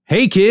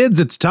Hey kids,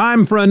 it's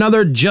time for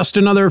another Just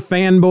Another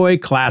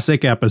Fanboy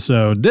Classic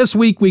episode. This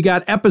week we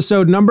got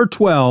episode number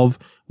 12,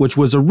 which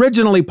was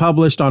originally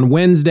published on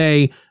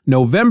Wednesday,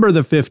 November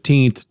the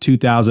 15th,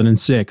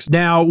 2006.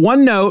 Now,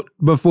 one note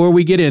before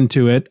we get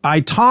into it,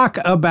 I talk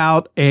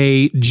about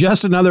a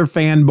Just Another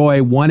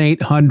Fanboy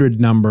 1-800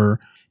 number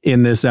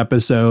in this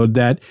episode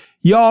that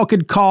y'all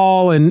could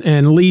call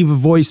and leave a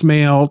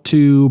voicemail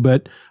to,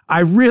 but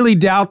I really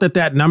doubt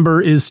that number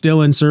is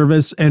still in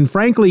service. And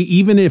frankly,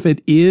 even if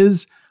it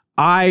is,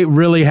 I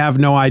really have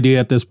no idea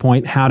at this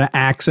point how to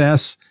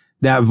access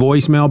that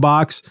voicemail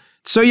box.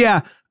 So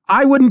yeah,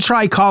 I wouldn't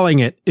try calling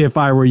it if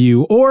I were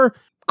you, or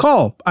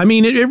call. I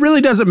mean, it really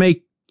doesn't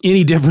make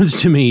any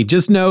difference to me.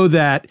 Just know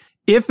that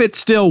if it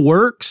still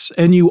works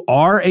and you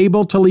are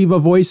able to leave a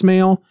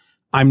voicemail,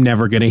 I'm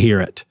never going to hear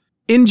it.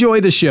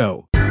 Enjoy the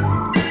show.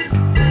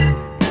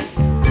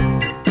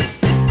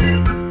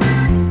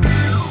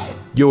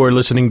 You're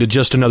listening to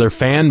Just Another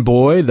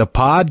Fanboy, the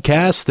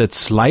podcast that's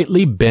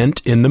slightly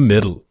bent in the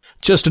middle.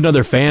 Just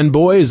Another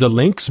Fanboy is a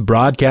Lynx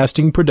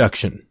Broadcasting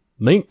production.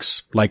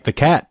 Lynx, like the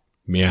cat.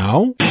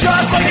 Meow.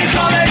 Just like a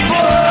comic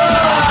book!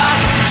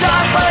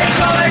 Just like a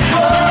comic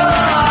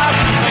book!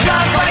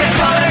 Just like a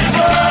comic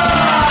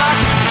book!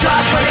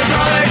 Just like a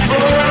comic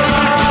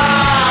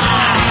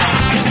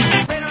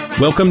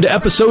book! Welcome to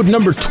episode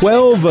number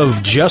 12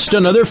 of Just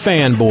Another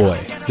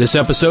Fanboy. This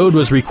episode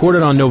was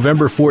recorded on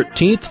November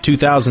 14th,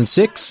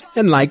 2006,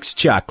 and likes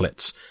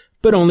chocolates,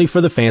 but only for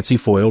the fancy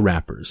foil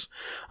wrappers.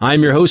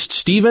 I'm your host,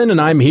 Steven,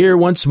 and I'm here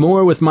once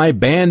more with my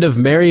band of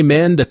merry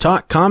men to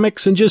talk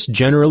comics and just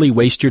generally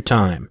waste your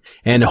time.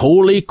 And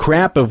holy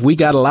crap, have we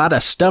got a lot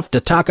of stuff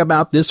to talk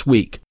about this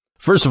week.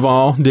 First of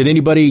all, did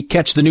anybody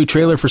catch the new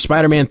trailer for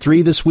Spider-Man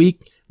 3 this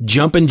week?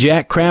 Jumpin'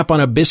 jack crap on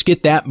a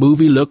biscuit, that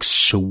movie looks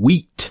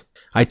sweet.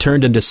 I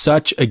turned into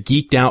such a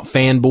geeked out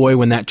fanboy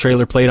when that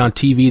trailer played on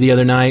TV the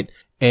other night.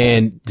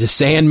 And the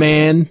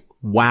Sandman,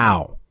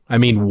 wow. I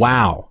mean,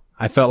 wow.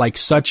 I felt like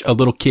such a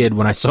little kid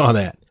when I saw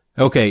that.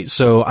 Okay,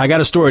 so I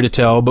got a story to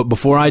tell, but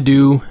before I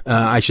do,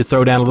 I should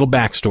throw down a little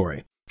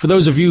backstory. For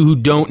those of you who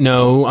don't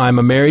know, I'm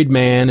a married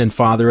man and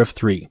father of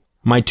 3.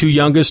 My 2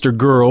 youngest are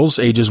girls,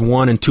 ages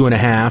 1 and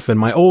 2.5, and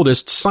my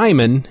oldest,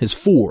 Simon, is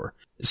 4.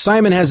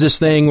 Simon has this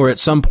thing where at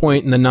some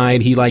point in the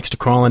night he likes to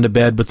crawl into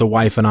bed with the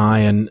wife and I,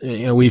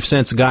 and we've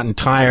since gotten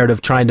tired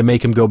of trying to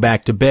make him go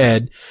back to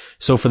bed.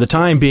 So for the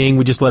time being,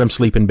 we just let him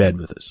sleep in bed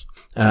with us.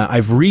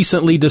 I've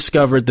recently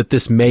discovered that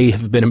this may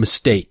have been a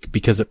mistake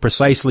because at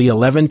precisely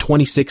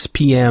 11:26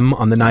 p.m.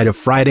 on the night of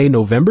Friday,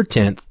 November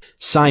 10th,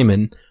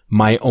 Simon,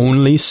 my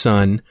only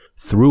son,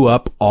 threw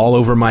up all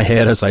over my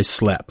head as I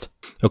slept.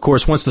 Of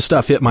course, once the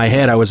stuff hit my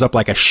head, I was up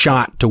like a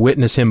shot to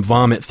witness him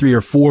vomit 3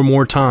 or 4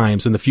 more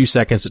times in the few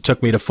seconds it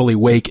took me to fully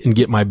wake and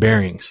get my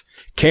bearings.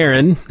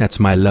 Karen,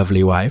 that's my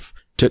lovely wife,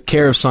 took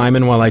care of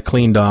Simon while I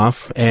cleaned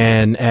off,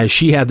 and as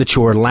she had the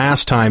chore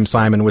last time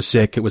Simon was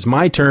sick, it was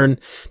my turn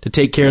to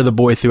take care of the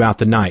boy throughout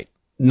the night.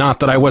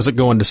 Not that I wasn't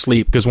going to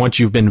sleep, because once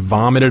you've been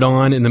vomited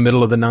on in the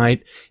middle of the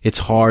night, it's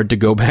hard to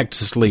go back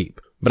to sleep.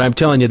 But I'm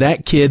telling you,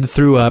 that kid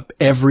threw up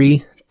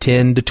every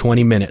 10 to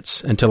 20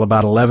 minutes until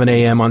about 11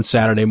 a.m. on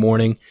Saturday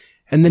morning,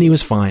 and then he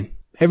was fine.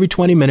 Every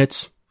 20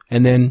 minutes,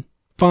 and then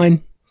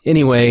fine.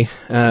 Anyway,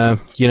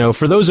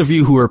 for those of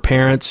you who are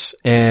parents,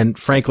 and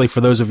frankly, for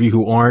those of you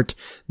who aren't,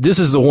 this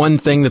is the one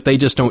thing that they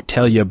just don't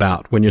tell you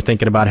about when you're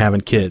thinking about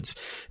having kids.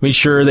 I mean,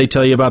 sure, they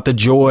tell you about the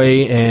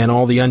joy and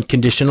all the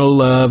unconditional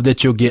love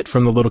that you'll get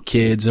from the little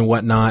kids and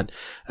whatnot.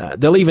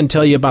 They'll even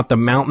tell you about the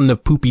mountain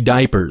of poopy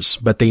diapers,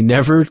 but they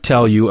never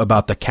tell you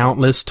about the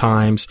countless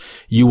times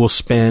you will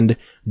spend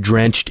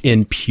drenched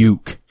in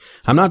puke.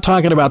 I'm not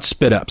talking about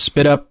spit up.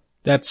 Spit up,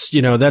 that's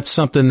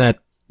something that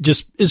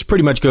just is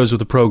pretty much goes with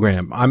the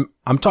program.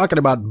 I'm talking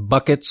about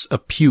buckets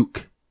of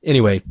puke.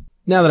 Anyway,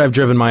 now that I've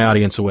driven my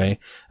audience away,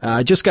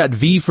 I just got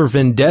V for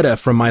Vendetta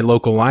from my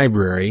local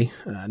library,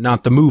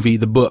 not the movie,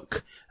 the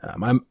book.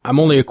 I'm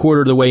only a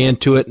quarter of the way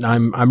into it, and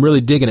I'm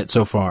really digging it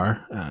so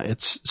far.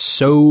 It's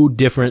so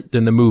different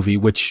than the movie,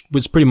 which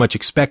was pretty much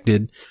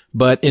expected,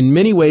 but in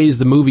many ways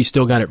the movie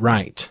still got it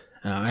right.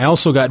 I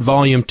also got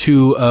volume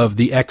 2 of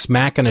the Ex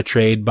Machina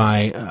trade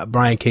by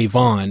Brian K.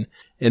 Vaughan.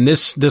 And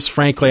this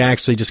frankly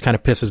actually just kind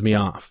of pisses me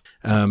off.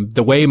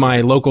 The way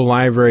my local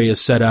library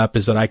is set up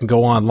is that I can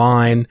go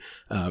online,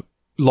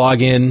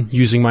 log in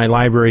using my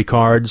library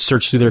card,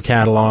 search through their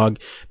catalog,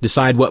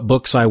 decide what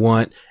books I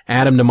want,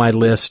 add them to my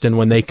list, and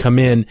when they come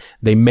in,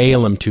 they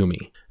mail them to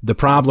me. The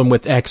problem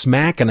with Ex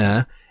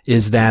Machina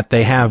is that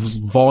they have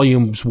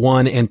volumes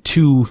 1 and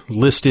 2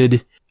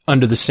 listed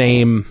under the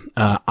same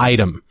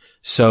item.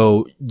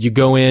 So you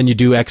go in, you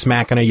do Ex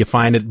Machina, you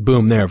find it,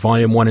 boom, there,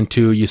 volume 1 and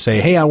 2. You say,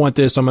 hey, I want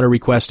this. I'm going to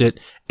request it.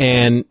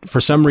 And for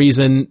some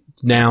reason,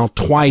 now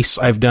twice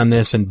I've done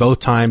this, and both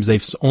times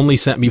they've only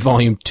sent me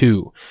volume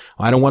 2.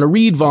 I don't want to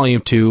read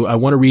volume 2. I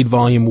want to read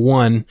volume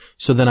 1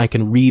 so then I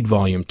can read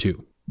volume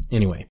 2.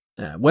 Anyway,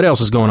 what else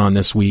is going on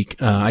this week?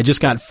 I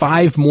just got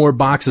 5 more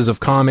boxes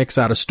of comics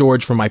out of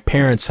storage from my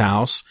parents'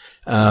 house.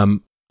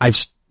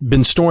 I've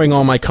been storing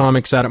all my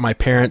comics out at my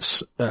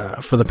parents'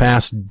 for the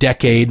past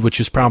decade, which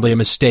is probably a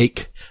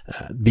mistake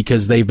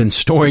because they've been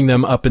storing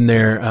them up in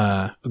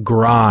their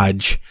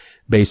garage,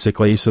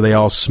 basically, so they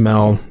all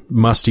smell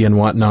musty and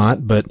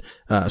whatnot. But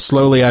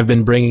slowly I've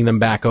been bringing them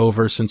back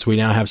over since we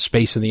now have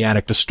space in the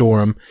attic to store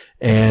them.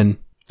 And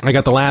I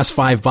got the last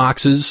 5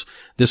 boxes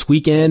this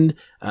weekend,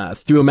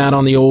 threw them out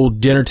on the old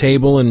dinner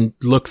table and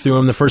looked through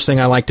them. The first thing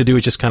I like to do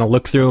is just kind of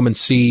look through them and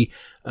see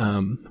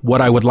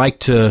what I would like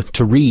to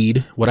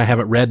read, what I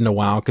haven't read in a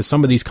while, because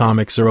some of these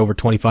comics are over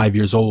 25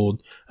 years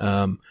old.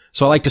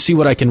 So I like to see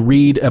what I can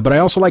read, but I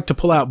also like to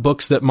pull out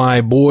books that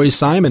my boy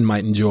Simon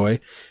might enjoy.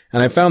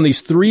 And I found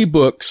these 3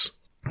 books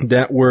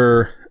that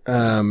were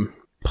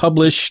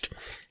published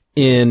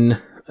in,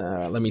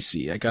 let me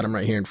see, I got them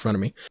right here in front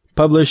of me.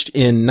 Published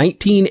in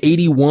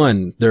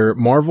 1981. They're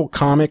Marvel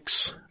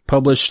Comics,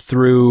 published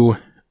through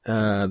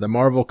the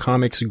Marvel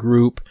Comics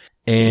Group.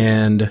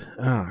 And,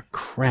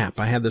 crap,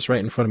 I had this right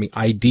in front of me.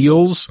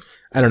 Ideals.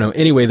 I don't know.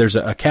 Anyway, there's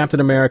a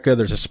Captain America,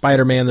 there's a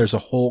Spider-Man, there's a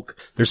Hulk.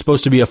 There's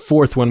supposed to be a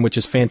 4th one, which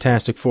is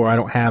Fantastic Four. I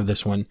don't have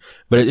this one.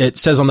 But it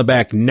says on the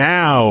back,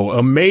 "Now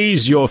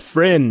amaze your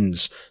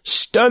friends.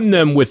 Stun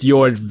them with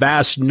your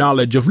vast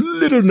knowledge of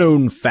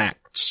little-known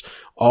facts.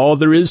 All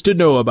there is to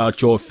know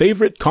about your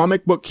favorite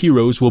comic book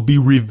heroes will be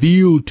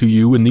revealed to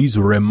you in these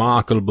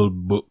remarkable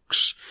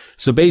books."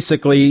 So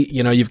basically,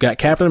 you know, you've got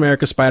Captain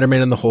America,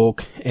 Spider-Man, and the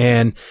Hulk,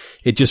 and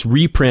it just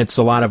reprints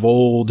a lot of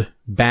old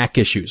back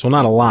issues. Well,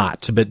 not a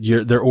lot, but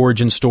their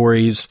origin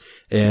stories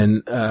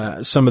and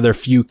some of their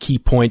few key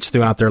points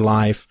throughout their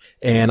life.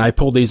 And I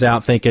pulled these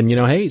out thinking, you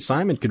know, hey,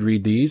 Simon could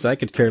read these. I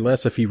could care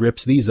less if he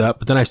rips these up.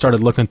 But then I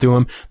started looking through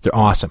them. They're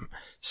awesome.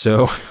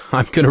 So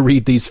I'm going to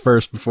read these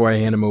first before I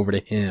hand them over to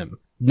him.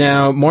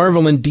 Now,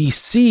 Marvel and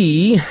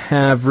DC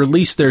have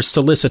released their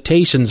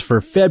solicitations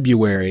for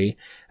February,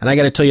 and I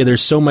gotta tell you,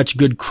 there's so much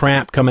good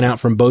crap coming out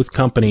from both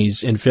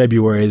companies in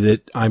February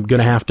that I'm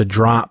gonna have to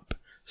drop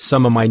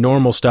some of my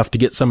normal stuff to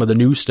get some of the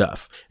new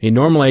stuff. I mean,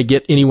 normally I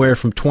get anywhere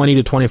from 20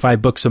 to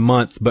 25 books a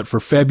month, but for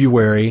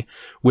February,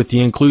 with the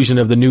inclusion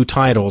of the new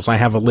titles, I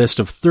have a list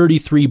of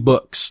 33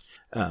 books.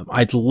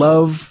 I'd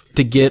love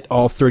to get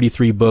all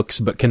 33 books,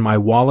 but can my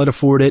wallet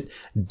afford it?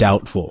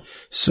 Doubtful.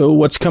 So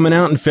what's coming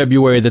out in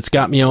February that's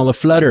got me all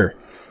aflutter?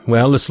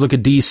 Well, let's look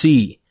at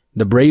DC.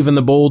 The Brave and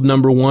the Bold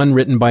 #1,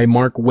 written by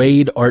Mark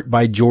Waid, art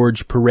by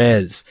George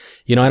Perez.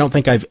 You know, I don't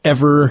think I've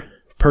ever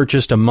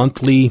purchased a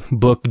monthly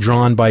book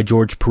drawn by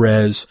George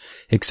Perez,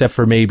 except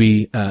for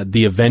maybe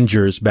The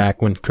Avengers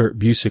back when Kurt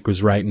Busiek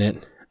was writing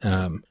it.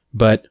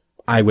 But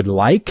I would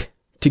like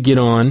to get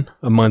on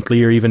a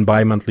monthly or even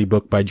bi-monthly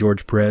book by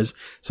George Perez.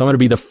 So I'm going to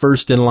be the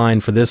first in line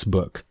for this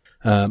book.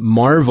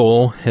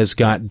 Marvel has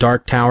got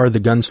Dark Tower,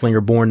 The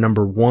Gunslinger Born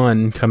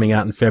 #1 coming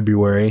out in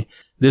February.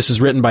 This is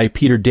written by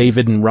Peter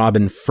David and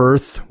Robin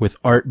Firth with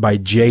art by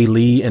Jay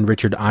Lee and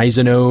Richard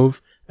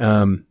Eisenove.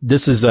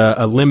 This is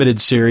a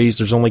limited series.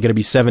 There's only going to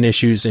be 7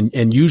 issues.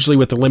 And usually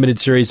with the limited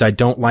series, I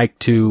don't like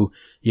to,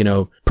 you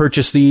know,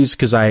 purchase these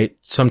because I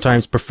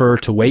sometimes prefer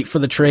to wait for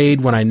the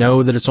trade when I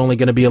know that it's only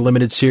going to be a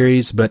limited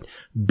series. But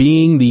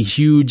being the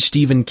huge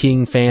Stephen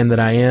King fan that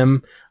I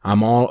am,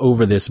 I'm all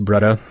over this,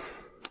 brudda.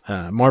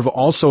 Marvel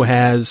also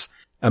has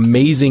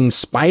Amazing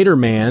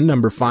Spider-Man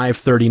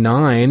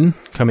 #539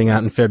 coming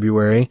out in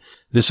February.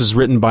 This is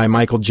written by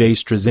Michael J.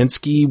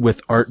 Straczynski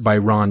with art by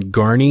Ron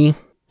Garney.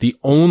 The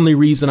only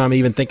reason I'm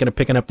even thinking of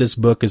picking up this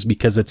book is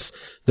because it's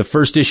the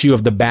first issue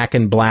of the Back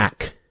in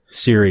Black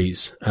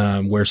series,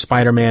 where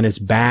Spider-Man is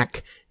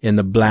back in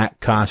the black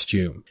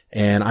costume.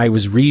 And I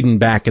was reading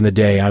back in the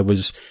day. I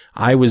was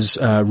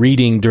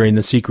reading during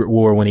the Secret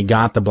War when he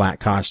got the black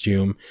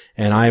costume.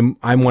 And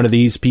I'm one of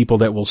these people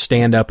that will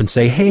stand up and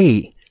say,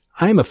 hey,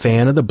 I'm a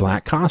fan of the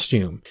black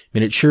costume. I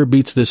mean, it sure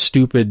beats this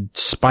stupid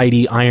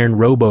Spidey Iron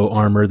Robo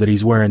armor that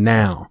he's wearing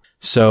now.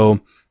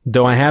 So,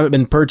 though I haven't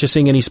been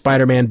purchasing any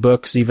Spider-Man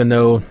books, even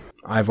though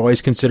I've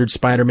always considered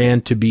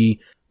Spider-Man to be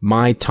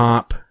my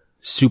top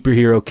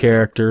superhero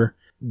character,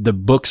 the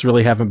books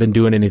really haven't been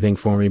doing anything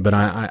for me, but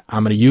I'm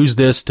going to use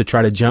this to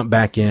try to jump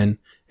back in,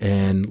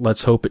 and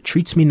let's hope it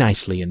treats me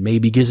nicely and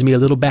maybe gives me a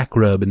little back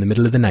rub in the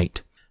middle of the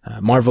night.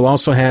 Marvel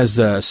also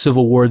has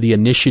Civil War: The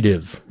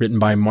Initiative, written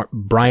by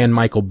Brian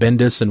Michael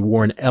Bendis and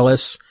Warren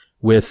Ellis,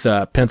 with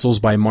pencils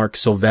by Mark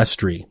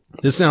Silvestri.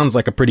 This sounds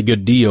like a pretty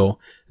good deal,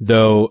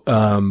 though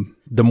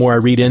the more I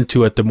read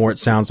into it, the more it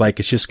sounds like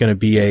it's just going to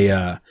be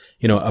a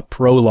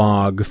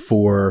prologue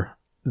for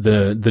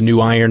the new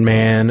Iron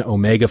Man,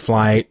 Omega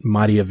Flight,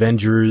 Mighty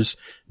Avengers,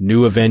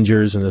 New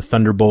Avengers, and the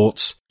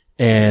Thunderbolts.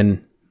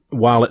 And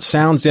while it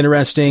sounds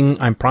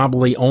interesting, I'm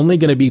probably only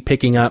going to be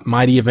picking up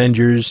Mighty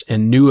Avengers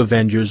and New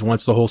Avengers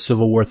once the whole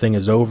Civil War thing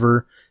is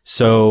over.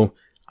 So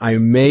I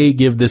may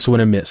give this one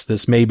a miss.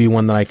 This may be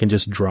one that I can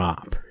just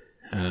drop.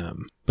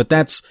 But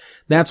that's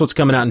what's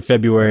coming out in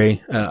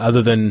February,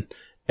 other than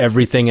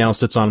everything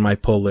else that's on my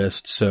pull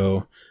list.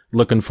 So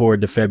looking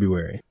forward to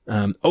February.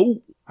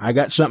 I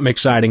got something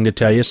exciting to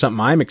tell you, something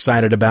I'm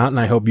excited about, and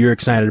I hope you're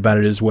excited about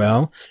it as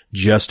well.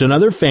 Just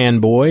Another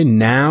Fanboy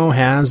now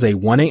has a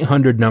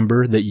 1-800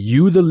 number that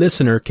you, the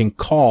listener, can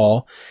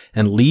call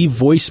and leave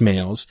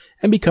voicemails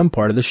and become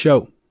part of the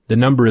show. The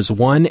number is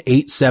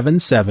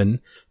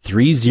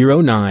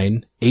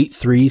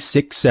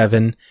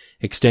 1-877-309-8367,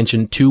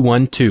 extension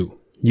 212.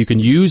 You can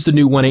use the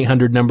new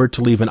 1-800 number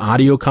to leave an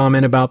audio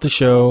comment about the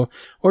show,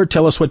 or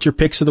tell us what your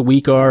picks of the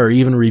week are, or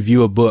even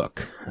review a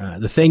book.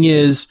 The thing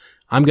is,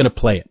 I'm going to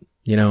play it.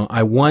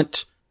 I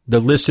want the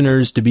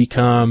listeners to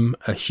become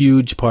a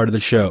huge part of the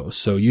show.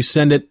 So you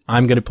send it,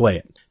 I'm going to play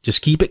it.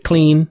 Just keep it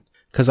clean,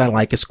 because I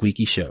like a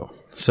squeaky show.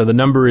 So the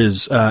number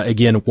is,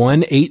 again,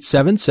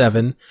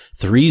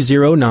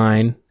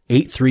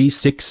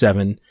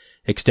 1-877-309-8367,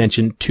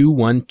 extension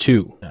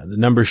 212. The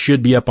number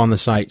should be up on the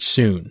site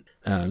soon.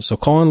 So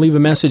call and leave a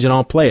message and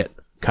I'll play it.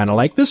 Kind of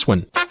like this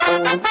one.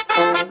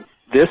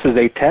 This is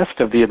a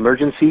test of the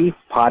emergency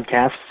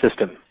podcast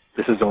system.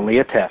 This is only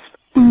a test.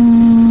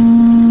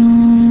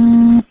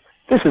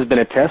 This has been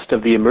a test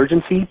of the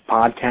emergency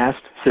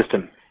podcast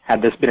system.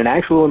 Had this been an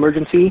actual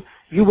emergency,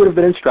 you would have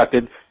been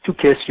instructed to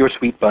kiss your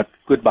sweet butt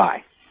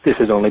goodbye. This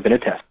has only been a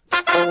test.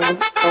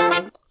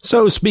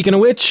 So, speaking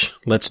of which,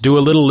 let's do a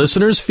little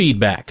listener's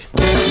feedback.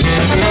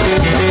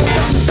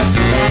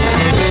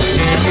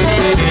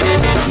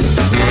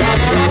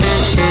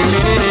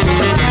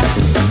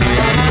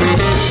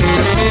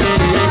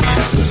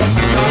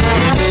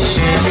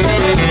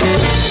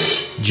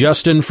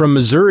 Justin from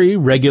Missouri,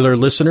 regular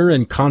listener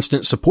and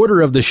constant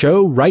supporter of the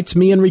show, writes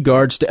me in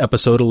regards to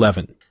episode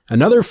 11.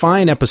 Another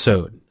fine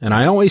episode, and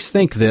I always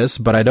think this,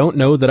 but I don't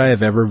know that I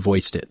have ever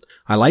voiced it.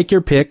 I like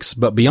your picks,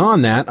 but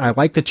beyond that, I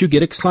like that you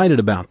get excited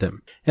about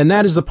them. And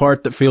that is the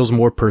part that feels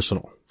more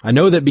personal. I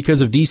know that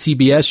because of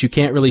DCBS, you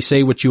can't really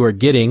say what you are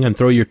getting and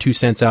throw your 2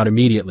 cents out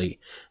immediately.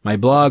 My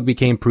blog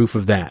became proof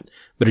of that.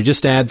 But it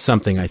just adds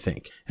something, I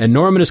think. And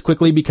Norman is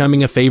quickly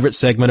becoming a favorite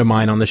segment of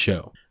mine on the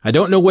show. I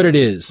don't know what it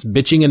is.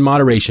 Bitching in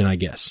moderation, I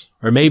guess.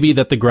 Or maybe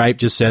that the gripe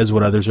just says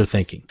what others are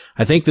thinking.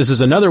 I think this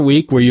is another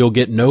week where you'll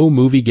get no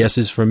movie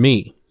guesses from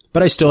me.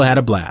 But I still had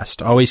a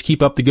blast. Always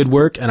keep up the good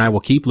work, and I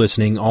will keep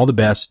listening. All the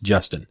best,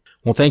 Justin.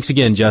 Well, thanks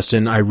again,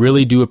 Justin. I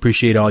really do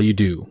appreciate all you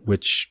do,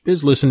 which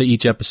is listen to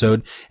each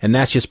episode, and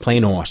that's just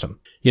plain awesome.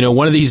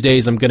 One of these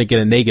days I'm going to get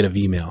a negative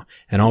email,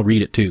 and I'll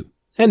read it too.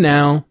 And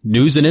now,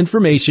 news and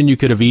information you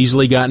could have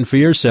easily gotten for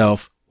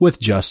yourself with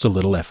just a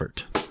little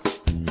effort.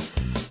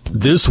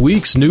 This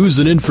week's news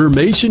and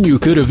information you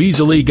could have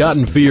easily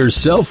gotten for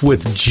yourself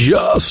with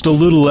just a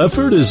little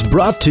effort is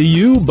brought to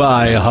you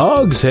by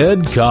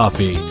Hogshead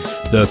Coffee,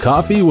 the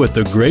coffee with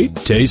the great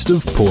taste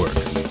of pork.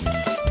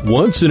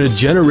 Once in a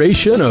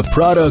generation, a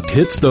product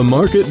hits the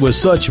market with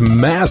such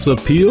mass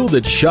appeal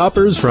that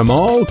shoppers from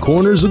all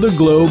corners of the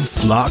globe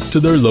flock to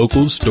their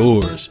local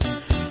stores.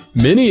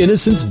 Many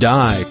innocents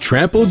die,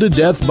 trampled to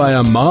death by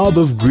a mob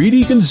of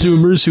greedy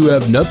consumers who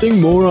have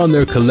nothing more on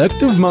their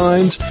collective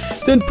minds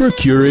than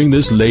procuring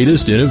this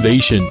latest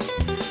innovation.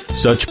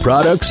 Such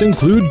products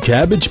include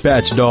Cabbage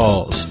Patch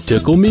Dolls,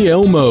 Tickle Me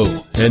Elmo,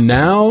 and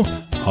now,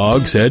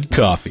 Hogshead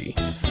Coffee.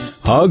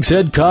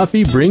 Hogshead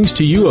Coffee brings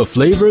to you a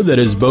flavor that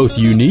is both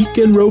unique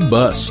and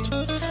robust.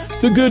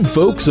 The good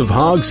folks of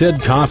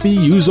Hogshead Coffee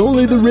use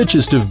only the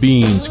richest of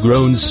beans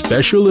grown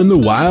special in the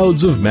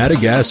wilds of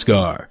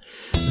Madagascar.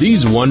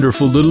 These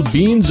wonderful little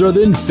beans are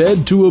then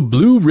fed to a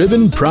blue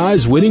ribbon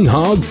prize-winning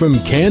hog from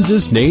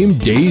Kansas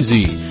named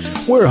Daisy,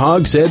 where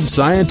Hogshead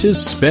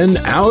scientists spend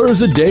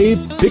hours a day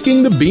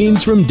picking the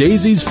beans from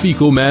Daisy's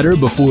fecal matter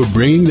before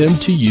bringing them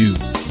to you.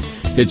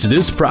 It's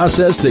this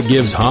process that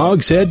gives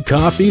Hogshead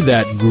Coffee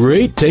that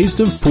great taste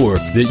of pork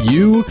that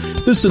you,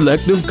 the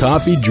selective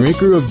coffee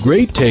drinker of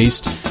great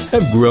taste,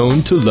 have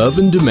grown to love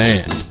and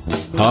demand.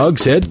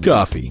 Hogshead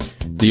Coffee,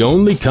 the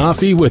only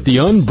coffee with the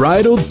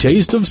unbridled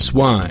taste of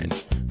swine.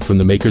 From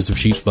the makers of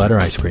Sheep's Bladder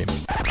Ice Cream.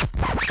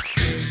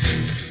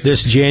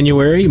 This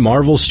January,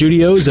 Marvel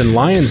Studios and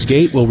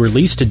Lionsgate will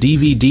release to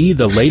DVD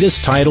the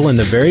latest title in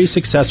the very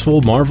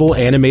successful Marvel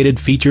Animated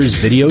Features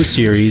video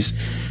series,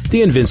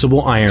 The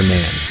Invincible Iron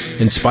Man,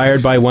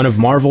 inspired by one of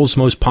Marvel's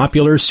most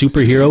popular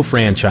superhero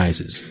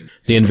franchises.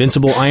 The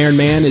Invincible Iron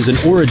Man is an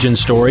origin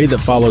story that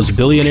follows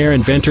billionaire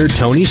inventor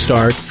Tony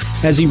Stark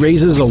as he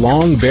raises a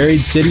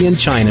long-buried city in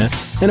China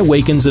and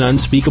awakens an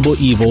unspeakable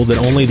evil that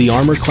only the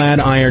armor-clad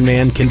Iron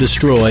Man can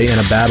destroy in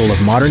a battle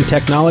of modern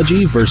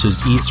technology versus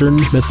Eastern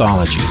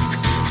mythology.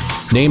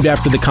 Named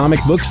after the comic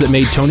books that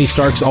made Tony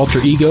Stark's alter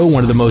ego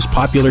one of the most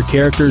popular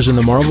characters in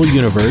the Marvel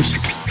Universe,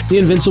 The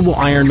Invincible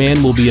Iron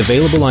Man will be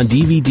available on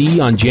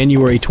DVD on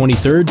January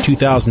 23,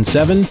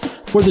 2007,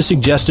 for the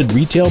suggested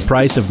retail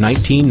price of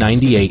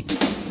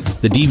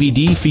 $19.98. The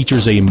DVD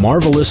features a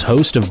marvelous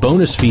host of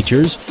bonus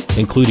features,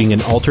 including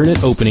an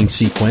alternate opening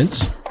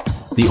sequence,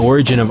 the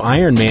Origin of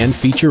Iron Man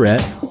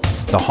featurette,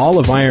 the Hall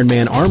of Iron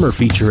Man armor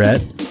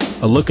featurette,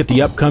 a look at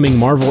the upcoming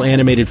Marvel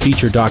animated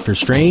feature Doctor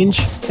Strange,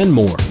 and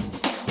more.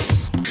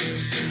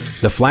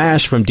 The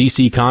Flash from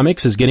DC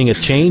Comics is getting a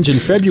change in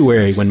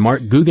February when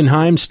Mark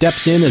Guggenheim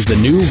steps in as the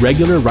new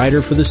regular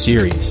writer for the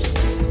series.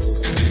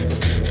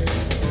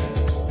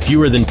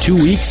 Fewer than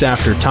 2 weeks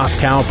after Top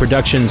Cow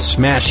Productions'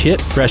 smash hit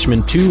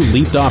Freshman 2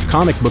 leaped off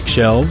comic book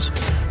shelves,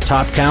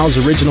 Top Cow's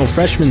original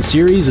Freshman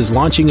series is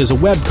launching as a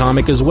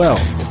webcomic as well,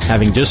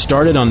 having just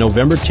started on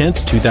November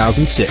 10th,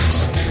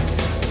 2006.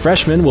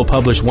 Freshman will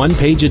publish one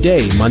page a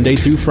day, Monday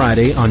through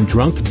Friday, on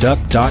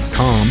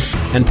drunkduck.com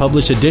and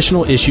publish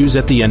additional issues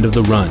at the end of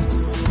the run.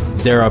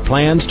 There are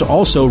plans to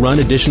also run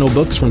additional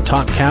books from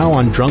Top Cow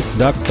on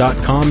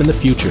drunkduck.com in the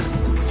future.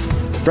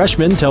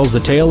 Freshman tells the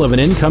tale of an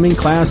incoming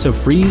class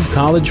of Freeze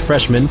College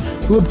freshmen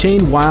who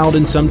obtain wild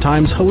and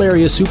sometimes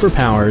hilarious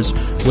superpowers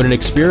when an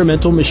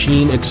experimental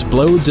machine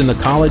explodes in the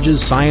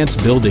college's science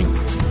building.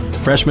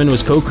 Freshman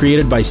was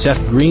co-created by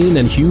Seth Green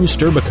and Hugh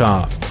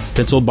Sterbakov,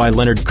 penciled by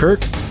Leonard Kirk,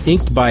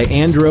 inked by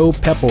Andro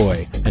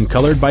Pepoy, and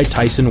colored by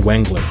Tyson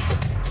Wengler.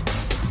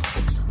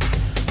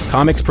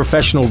 Comics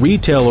professional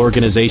retail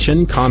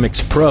organization Comics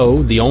Pro,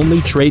 the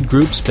only trade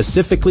group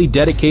specifically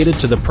dedicated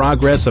to the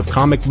progress of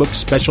comic book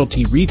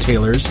specialty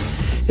retailers,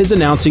 is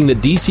announcing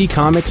that DC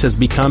Comics has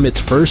become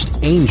its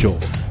first angel,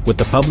 with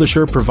the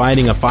publisher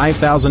providing a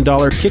 $5,000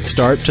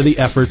 kickstart to the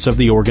efforts of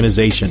the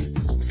organization.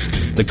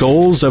 The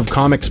goals of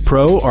Comics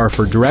Pro are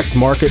for direct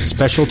market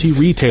specialty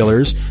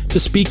retailers to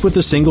speak with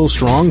a single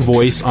strong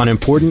voice on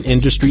important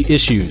industry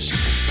issues,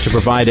 to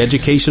provide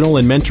educational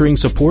and mentoring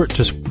support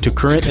to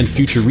current and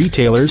future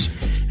retailers,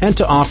 and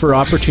to offer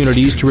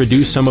opportunities to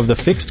reduce some of the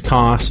fixed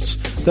costs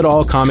that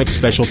all comic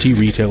specialty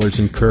retailers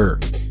incur.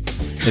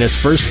 In its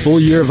first full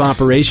year of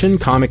operation,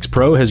 Comics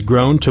Pro has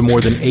grown to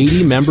more than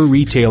 80 member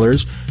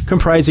retailers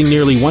comprising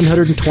nearly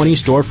 120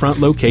 storefront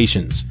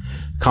locations.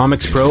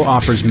 Comics Pro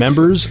offers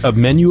members a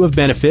menu of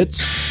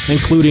benefits,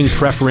 including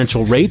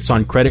preferential rates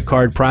on credit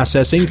card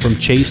processing from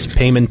Chase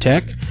Payment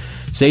Tech,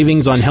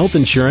 savings on health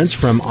insurance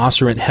from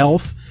Osserant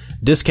Health,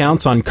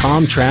 discounts on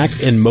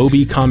Comtrack and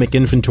Moby comic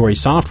inventory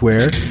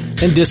software,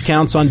 and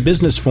discounts on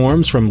business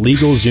forms from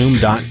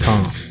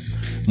LegalZoom.com.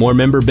 More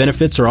member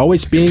benefits are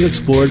always being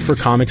explored for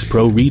Comics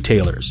Pro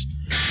retailers.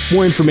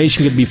 More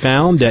information can be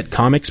found at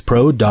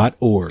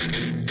comicspro.org.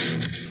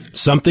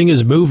 Something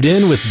has moved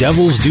in with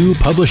Devil's Due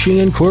Publishing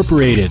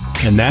Incorporated,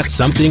 and that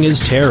something is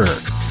terror.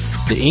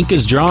 The ink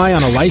is dry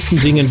on a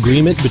licensing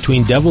agreement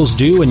between Devil's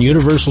Due and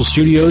Universal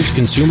Studios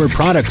Consumer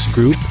Products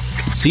Group,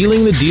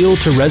 sealing the deal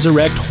to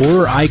resurrect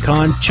horror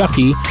icon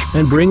Chucky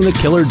and bring the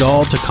killer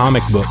doll to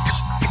comic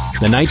books.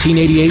 The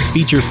 1988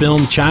 feature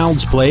film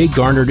Child's Play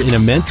garnered an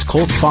immense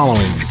cult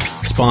following,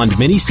 spawned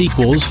many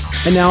sequels,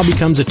 and now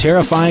becomes a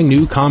terrifying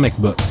new comic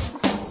book.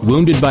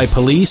 Wounded by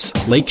police,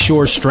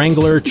 Lakeshore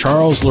Strangler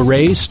Charles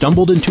LeRae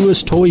stumbled into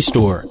his toy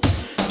store.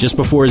 Just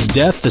before his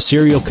death, the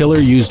serial killer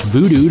used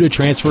voodoo to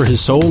transfer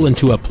his soul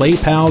into a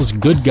Playpal's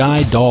Good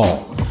Guy doll.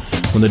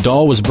 When the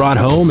doll was brought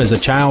home as a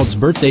child's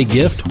birthday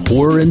gift,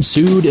 horror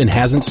ensued and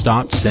hasn't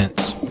stopped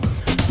since.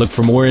 Look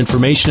for more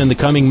information in the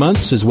coming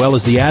months, as well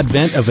as the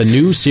advent of a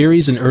new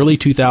series in early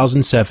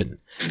 2007.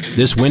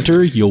 This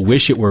winter, you'll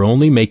wish it were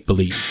only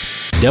make-believe.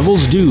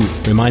 Devil's Due,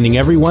 reminding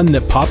everyone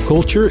that pop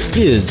culture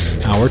is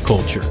our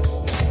culture.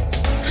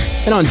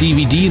 And on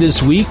DVD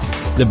this week,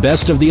 The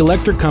Best of the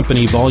Electric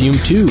Company Volume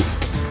 2,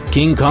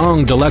 King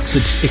Kong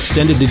Deluxe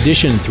Extended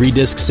Edition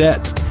 3-disc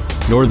set,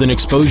 Northern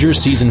Exposure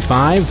Season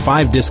 5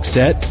 5-disc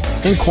set,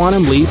 and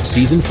Quantum Leap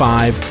Season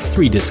 5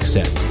 3-disc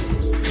set.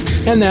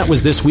 And that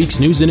was this week's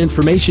news and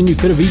information you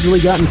could have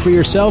easily gotten for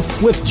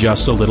yourself with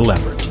just a little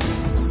effort.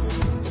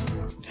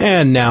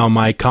 And now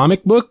my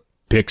comic book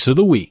picks of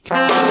the week.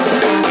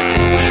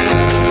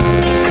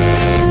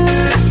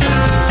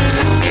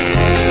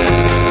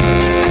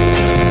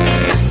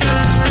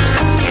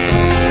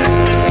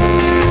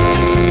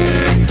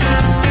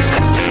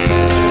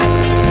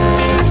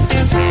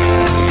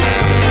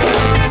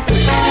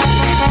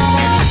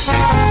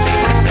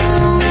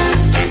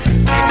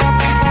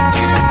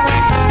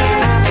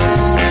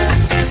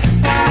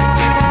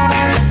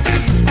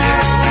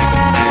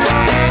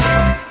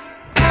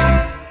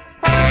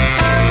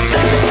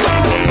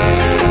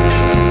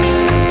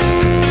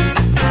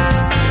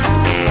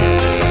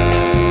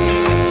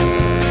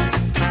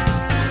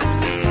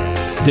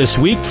 This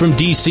week from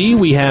DC,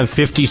 we have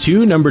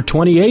 52, number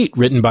 28,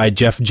 written by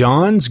Jeff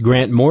Johns,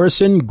 Grant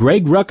Morrison,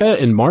 Greg Rucka,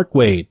 and Mark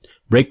Waid.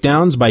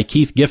 Breakdowns by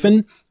Keith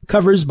Giffen.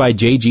 Covers by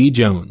J.G.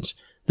 Jones.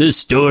 The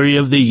story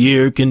of the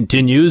year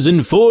continues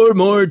in 4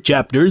 more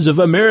chapters of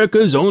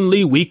America's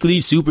only weekly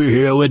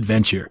superhero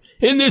adventure.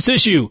 In this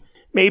issue,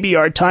 maybe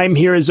our time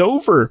here is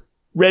over.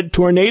 Red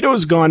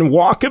Tornado's gone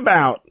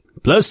walkabout.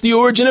 Plus the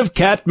origin of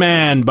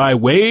Catman by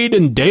Wade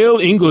and Dale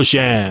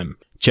Inglesham.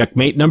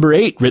 Checkmate number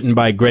 8, written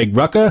by Greg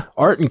Rucka,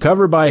 art and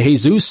cover by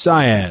Jesus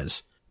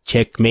Saez.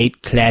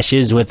 Checkmate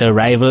clashes with a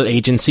rival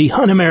agency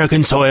on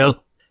American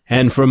soil.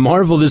 And from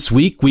Marvel this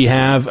week, we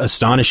have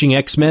Astonishing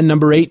X-Men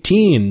number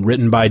 18,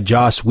 written by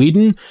Joss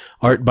Whedon,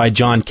 art by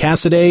John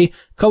Cassaday,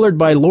 colored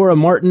by Laura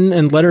Martin,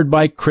 and lettered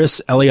by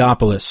Chris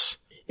Eliopoulos.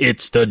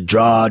 It's the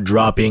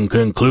jaw-dropping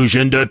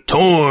conclusion to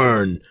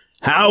Torn.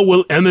 How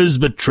will Emma's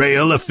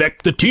betrayal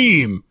affect the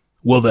team?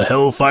 Will the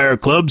Hellfire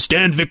Club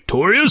stand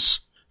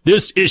victorious?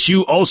 This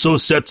issue also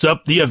sets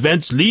up the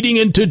events leading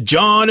into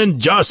John and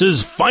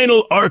Joss's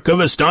final arc of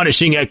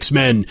Astonishing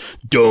X-Men.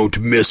 Don't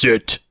miss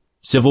it.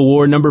 Civil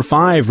War number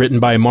 5,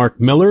 written by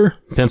Mark Miller,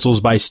 pencils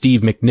by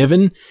Steve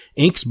McNiven,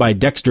 inks by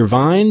Dexter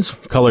Vines,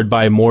 colored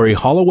by Maury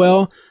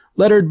Hollowell,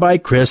 lettered by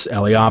Chris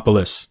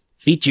Eliopoulos.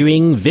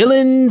 Featuring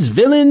villains,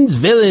 villains,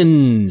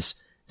 villains.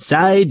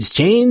 Sides,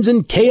 chains,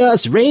 and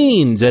chaos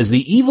reigns as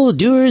the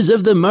evildoers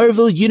of the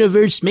Marvel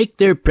Universe make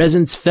their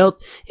presence felt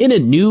in a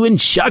new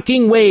and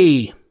shocking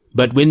way.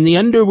 But when the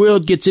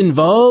underworld gets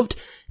involved,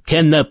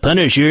 can the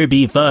Punisher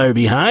be far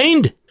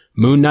behind?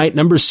 Moon Knight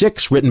number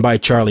 6, written by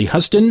Charlie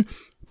Huston,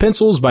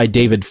 pencils by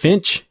David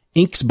Finch,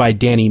 inks by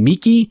Danny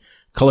Miki,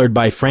 colored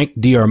by Frank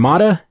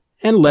D'Armata,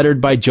 and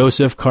lettered by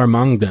Joseph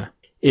Caramagna.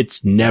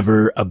 It's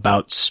never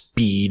about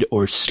speed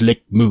or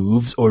slick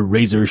moves or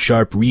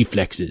razor-sharp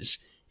reflexes.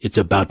 It's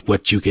about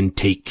what you can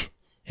take.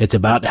 It's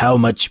about how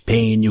much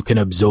pain you can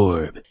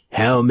absorb.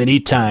 How many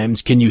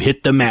times can you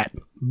hit the mat,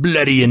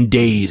 bloody and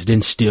dazed,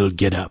 and still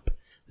get up?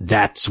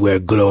 That's where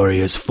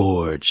glory is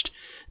forged.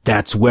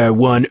 That's where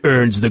one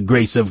earns the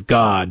grace of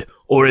God,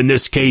 or in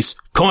this case,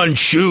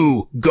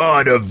 Khonshu,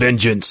 God of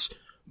Vengeance.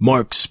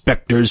 Mark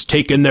Spector's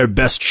taken their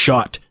best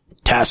shot.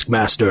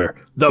 Taskmaster,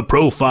 the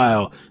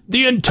Profile,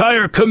 the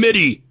entire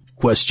committee.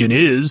 Question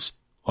is,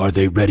 are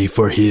they ready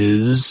for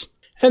his?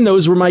 And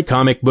those were my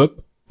comic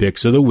book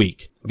picks of the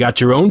week.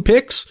 Got your own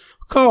picks?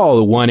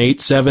 Call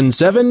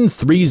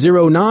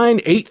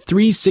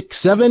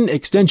 1-877-309-8367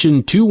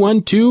 extension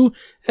 212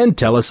 and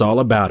tell us all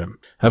about them.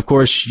 Of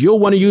course, you'll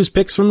want to use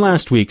picks from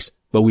last week's,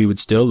 but we would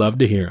still love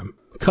to hear them.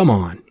 Come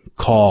on,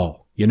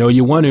 call. You know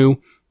you want to.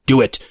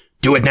 Do it.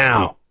 Do it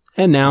now.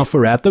 And now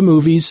for At the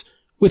Movies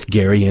with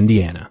Gary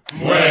Indiana.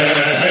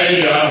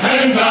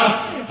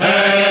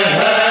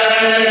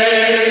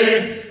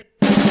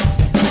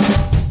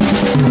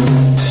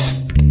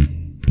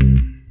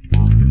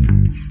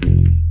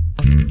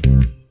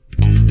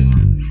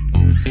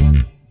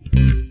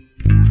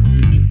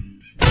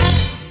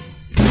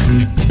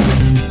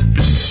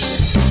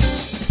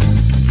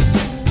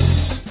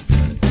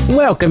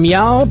 Welcome,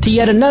 y'all, to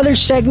yet another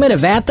segment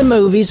of At the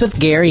Movies with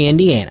Gary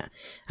Indiana.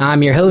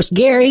 I'm your host,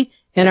 Gary,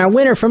 and our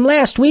winner from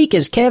last week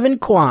is Kevin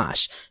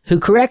Quash, who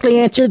correctly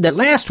answered that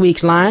last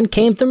week's line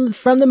came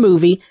from the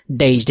movie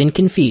Dazed and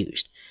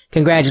Confused.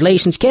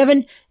 Congratulations,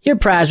 Kevin. Your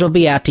prize will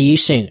be out to you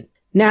soon.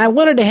 Now, I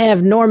wanted to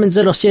have Norman's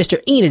little sister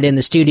Enid in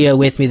the studio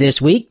with me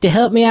this week to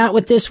help me out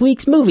with this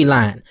week's movie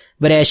line,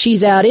 but as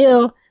she's out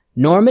ill,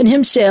 Norman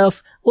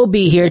himself will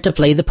be here to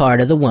play the part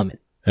of the woman.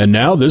 And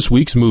now this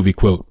week's movie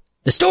quote.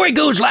 The story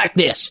goes like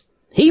this.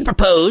 He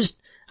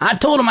proposed. I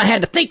told him I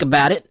had to think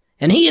about it,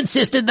 and he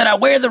insisted that I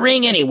wear the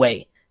ring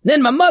anyway.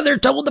 Then my mother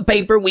told the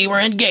paper we were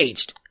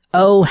engaged.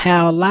 Oh,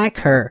 how like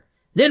her.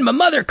 Then my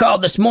mother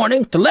called this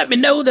morning to let me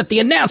know that the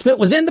announcement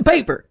was in the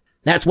paper.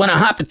 That's when I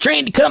hopped a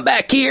train to come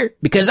back here,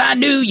 because I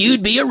knew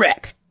you'd be a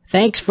wreck.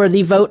 Thanks for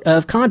the vote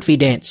of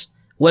confidence.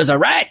 Was I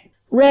right?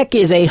 Wreck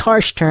is a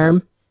harsh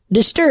term.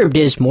 Disturbed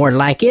is more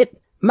like it.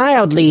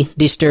 Mildly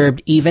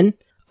disturbed, even.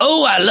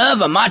 Oh, I love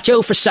a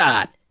macho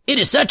facade. It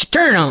is such a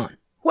turn-on.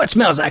 What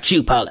smells like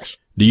shoe polish?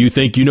 Do you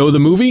think you know the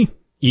movie?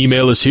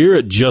 Email us here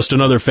at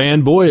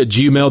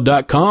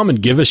justanotherfanboy@gmail.com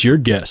and give us your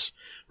guess.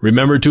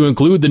 Remember to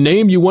include the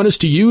name you want us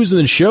to use in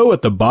the show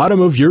at the bottom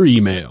of your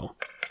email.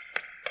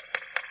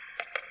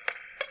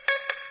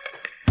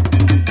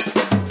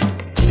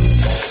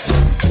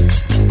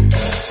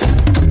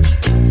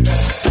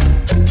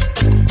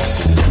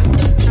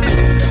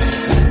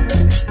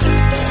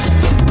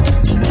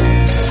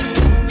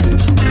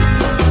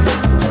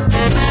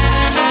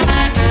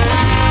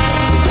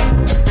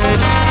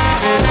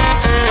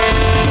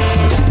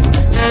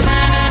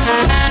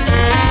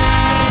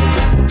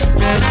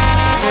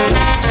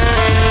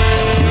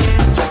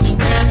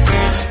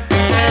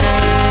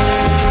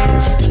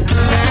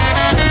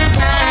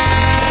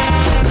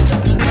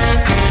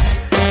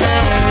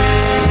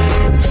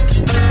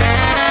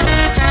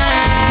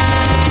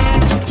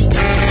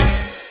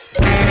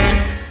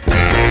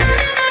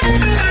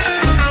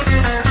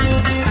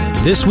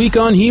 This week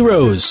on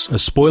Heroes, a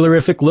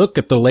spoilerific look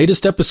at the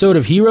latest episode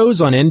of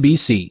Heroes on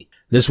NBC.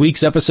 This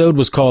week's episode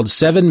was called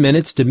 7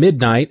 Minutes to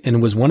Midnight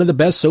and was one of the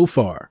best so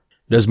far.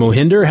 Does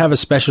Mohinder have a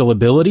special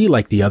ability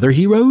like the other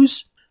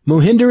heroes?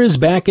 Mohinder is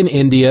back in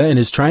India and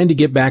is trying to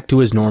get back to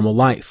his normal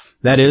life.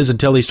 That is,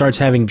 until he starts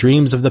having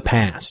dreams of the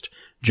past.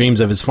 Dreams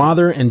of his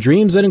father and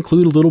dreams that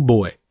include a little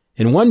boy.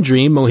 In one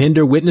dream,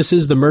 Mohinder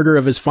witnesses the murder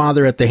of his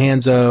father at the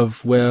hands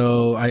of,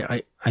 well,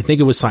 I think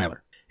it was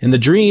Sylar. In the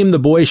dream, the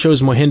boy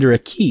shows Mohinder a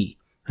key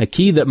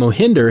that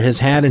Mohinder has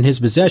had in his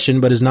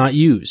possession but is not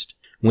used.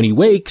 When he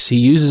wakes, he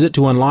uses it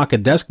to unlock a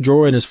desk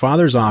drawer in his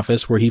father's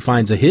office where he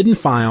finds a hidden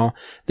file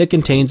that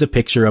contains a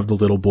picture of the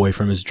little boy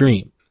from his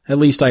dream. At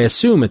least I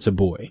assume it's a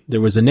boy.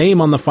 There was a name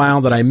on the file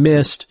that I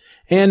missed,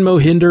 and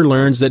Mohinder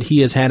learns that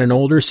he has had an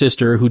older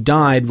sister who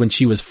died when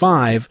she was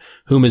 5,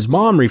 whom his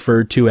mom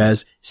referred to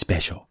as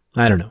special.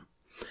 I don't know.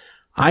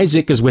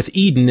 Isaac is with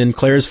Eden and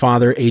Claire's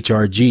father,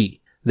 HRG.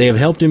 They have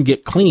helped him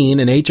get clean,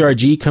 and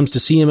HRG comes to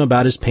see him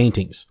about his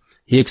paintings.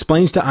 He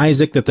explains to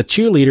Isaac that the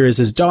cheerleader is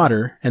his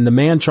daughter, and the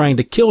man trying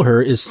to kill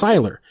her is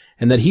Siler,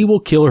 and that he will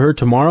kill her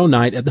tomorrow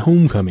night at the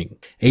homecoming.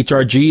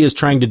 HRG is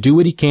trying to do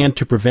what he can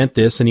to prevent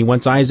this, and he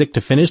wants Isaac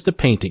to finish the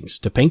paintings,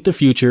 to paint the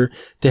future,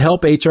 to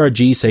help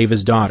HRG save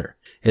his daughter.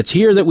 It's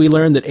here that we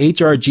learn that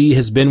HRG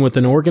has been with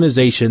an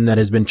organization that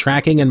has been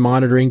tracking and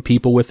monitoring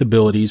people with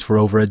abilities for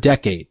over a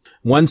decade.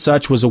 One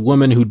such was a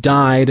woman who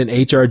died, and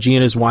HRG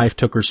and his wife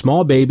took her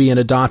small baby and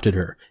adopted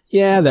her.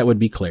 Yeah, that would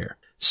be Claire.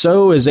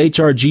 So, is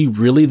HRG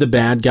really the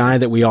bad guy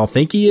that we all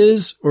think he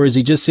is, or is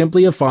he just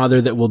simply a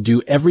father that will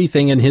do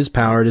everything in his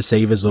power to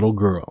save his little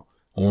girl?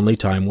 Only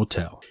time will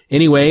tell.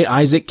 Anyway,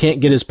 Isaac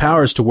can't get his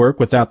powers to work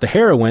without the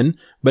heroin,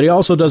 but he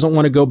also doesn't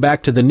want to go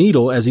back to the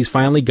needle as he's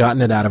finally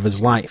gotten it out of his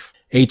life.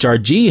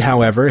 HRG,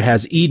 however,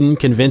 has Eden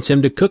convince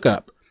him to cook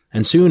up,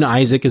 and soon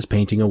Isaac is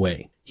painting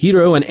away.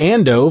 Hiro and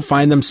Ando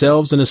find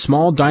themselves in a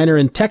small diner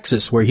in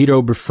Texas where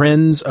Hiro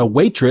befriends a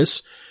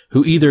waitress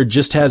who either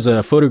just has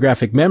a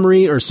photographic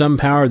memory or some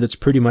power that's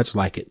pretty much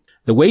like it.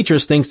 The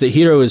waitress thinks that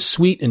Hiro is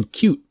sweet and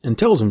cute and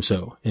tells him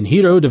so, and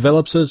Hiro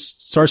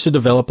starts to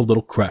develop a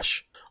little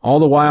crush. All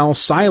the while,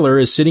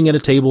 Siler is sitting at a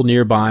table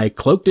nearby,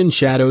 cloaked in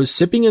shadows,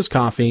 sipping his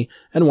coffee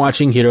and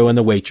watching Hiro and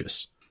the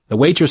waitress. The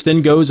waitress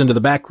then goes into the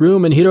back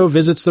room and Hiro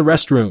visits the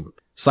restroom.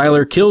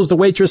 Siler kills the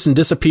waitress and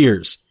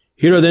disappears.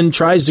 Hiro then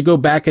tries to go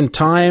back in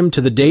time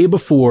to the day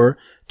before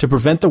to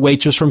prevent the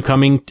waitress from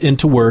coming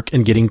into work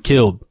and getting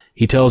killed.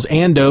 He tells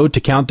Ando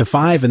to count to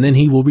 5 and then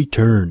he will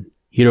return.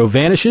 Hiro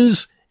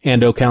vanishes,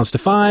 Ando counts to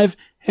 5,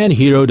 and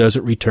Hiro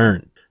doesn't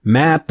return.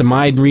 Matt, the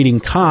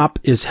mind-reading cop,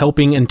 is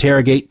helping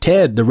interrogate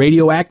Ted, the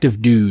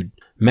radioactive dude.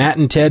 Matt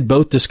and Ted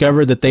both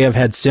discover that they have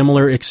had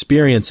similar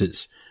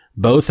experiences.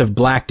 Both have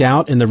blacked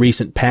out in the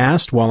recent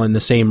past while in the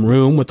same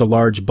room with the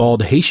large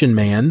bald Haitian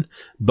man.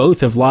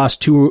 Both have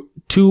lost two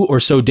or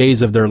so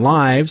days of their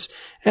lives,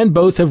 and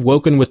both have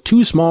woken with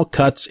 2 small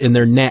cuts in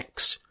their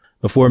necks.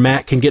 Before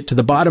Matt can get to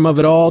the bottom of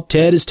it all,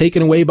 Ted is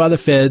taken away by the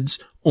feds,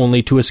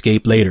 only to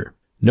escape later.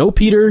 No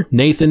Peter,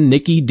 Nathan,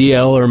 Nikki,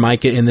 DL, or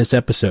Micah in this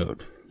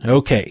episode.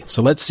 Okay,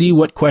 so let's see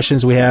what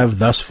questions we have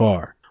thus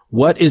far.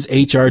 What is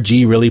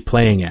HRG really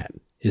playing at?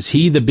 Is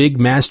he the big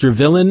master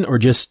villain or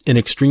just an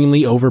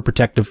extremely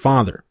overprotective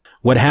father?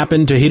 What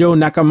happened to Hiro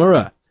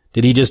Nakamura?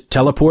 Did he just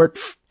teleport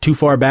too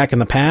far back in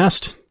the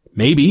past?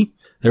 Maybe.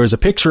 There was a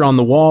picture on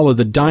the wall of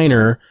the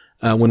diner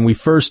when we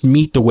first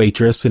meet the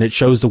waitress, and it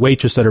shows the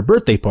waitress at her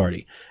birthday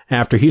party.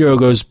 After Hiro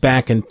goes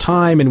back in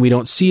time and we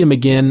don't see him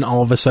again,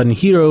 all of a sudden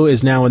Hiro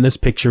is now in this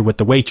picture with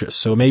the waitress.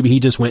 So maybe he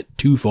just went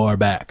too far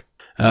back.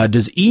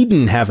 Does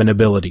Eden have an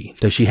ability?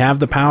 Does she have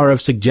the power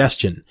of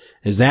suggestion?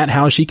 Is that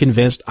how she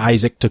convinced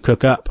Isaac to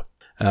cook up?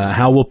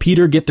 How will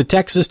Peter get to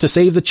Texas to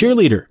save the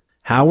cheerleader?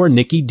 How are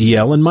Nikki,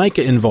 DL, and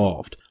Micah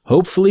involved?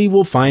 Hopefully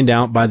we'll find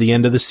out by the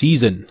end of the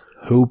season.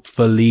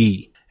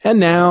 Hopefully. And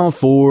now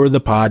for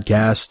the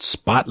podcast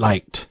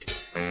Spotlight.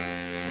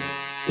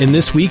 In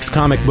this week's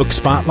Comic Book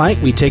Spotlight,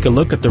 we take a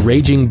look at the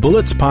Raging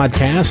Bullets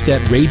podcast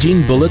at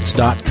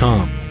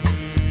RagingBullets.com.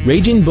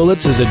 Raging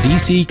Bullets is a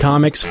DC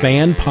Comics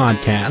fan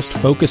podcast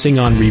focusing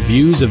on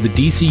reviews of the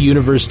DC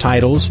Universe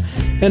titles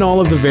and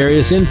all of the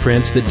various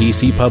imprints that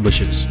DC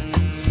publishes.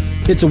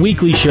 It's a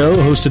weekly show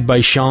hosted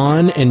by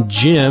Sean and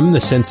Jim,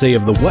 the sensei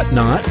of the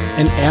Whatnot,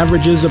 and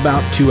averages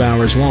about 2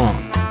 hours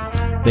long.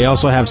 They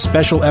also have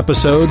special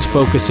episodes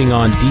focusing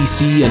on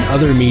DC and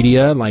other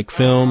media like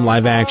film,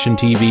 live-action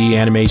TV,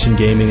 animation,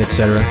 gaming,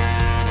 etc.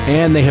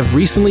 And they have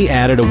recently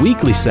added a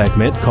weekly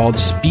segment called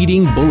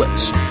Speeding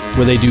Bullets,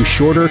 where they do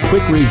shorter,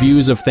 quick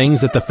reviews of things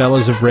that the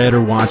fellas have read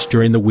or watched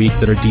during the week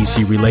that are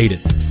DC related.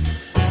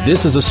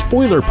 This is a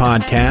spoiler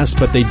podcast,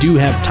 but they do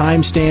have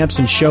timestamps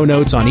and show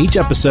notes on each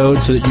episode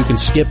so that you can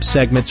skip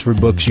segments for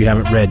books you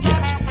haven't read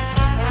yet.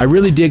 I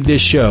really dig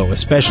this show,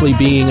 especially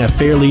being a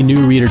fairly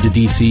new reader to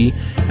DC,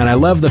 and I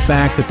love the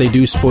fact that they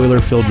do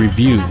spoiler-filled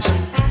reviews.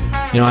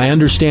 You know, I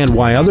understand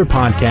why other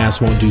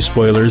podcasts won't do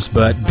spoilers,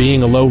 but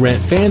being a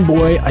low-rent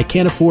fanboy, I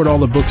can't afford all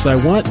the books I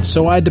want,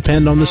 so I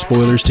depend on the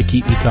spoilers to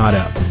keep me caught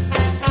up.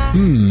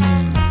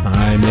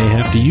 I may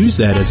have to use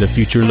that as a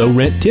future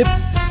low-rent tip.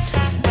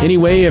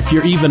 Anyway, if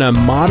you're even a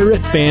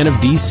moderate fan of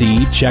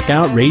DC, check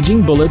out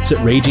Raging Bullets at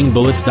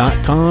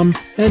RagingBullets.com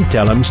and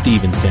tell them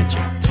Steven sent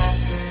you.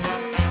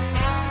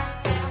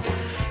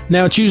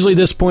 Now, it's usually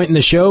this point in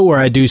the show where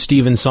I do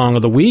Steven's Song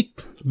of the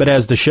Week, but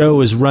as the show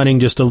is running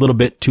just a little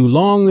bit too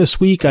long this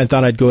week, I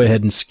thought I'd go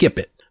ahead and skip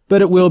it.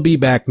 But it will be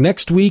back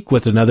next week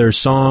with another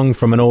song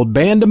from an old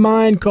band of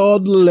mine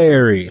called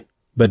Larry.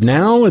 But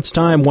now it's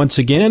time once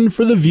again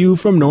for The View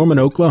from Norman,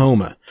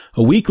 Oklahoma,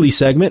 a weekly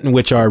segment in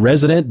which our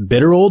resident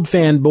bitter old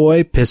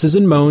fanboy pisses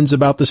and moans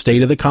about the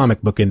state of the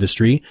comic book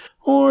industry,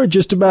 or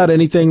just about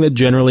anything that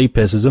generally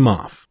pisses him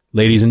off.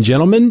 Ladies and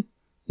gentlemen,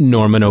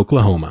 Norman,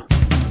 Oklahoma.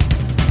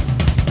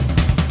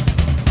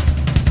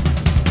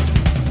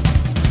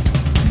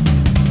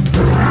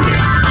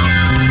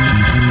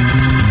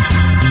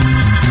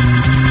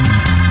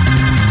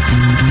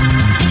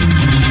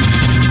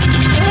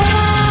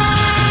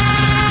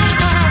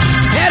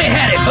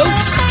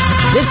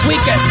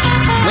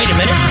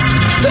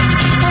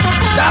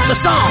 the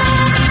song.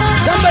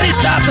 Somebody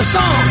stop the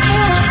song.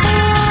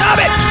 Stop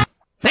it.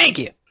 Thank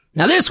you.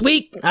 Now this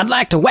week, I'd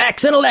like to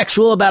wax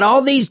intellectual about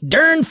all these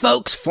darn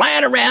folks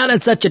flying around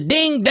in such a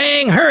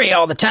ding-dang hurry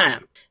all the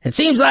time. It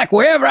seems like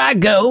wherever I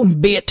go,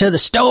 be it to the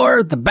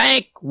store, the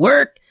bank,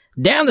 work,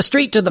 down the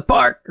street to the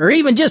park, or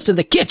even just to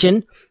the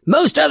kitchen,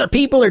 most other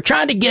people are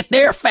trying to get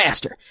there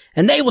faster,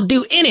 and they will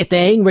do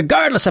anything,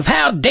 regardless of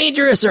how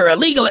dangerous or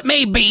illegal it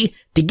may be,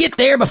 to get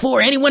there before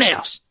anyone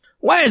else.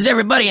 Why is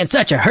everybody in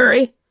such a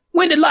hurry?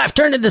 When did life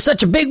turn into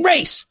such a big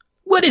race?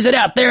 What is it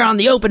out there on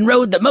the open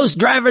road that most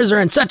drivers are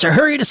in such a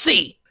hurry to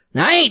see?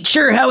 Now, I ain't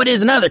sure how it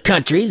is in other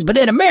countries, but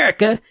in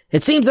America,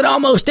 it seems that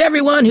almost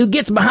everyone who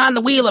gets behind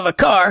the wheel of a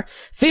car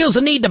feels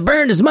the need to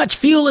burn as much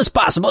fuel as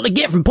possible to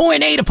get from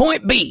point A to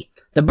point B.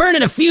 The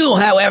burning of fuel,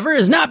 however,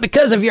 is not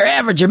because of your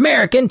average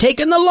American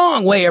taking the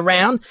long way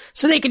around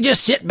so they can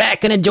just sit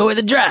back and enjoy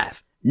the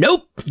drive.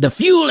 Nope, the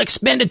fuel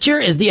expenditure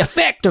is the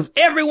effect of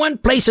everyone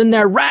placing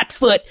their right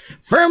foot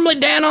firmly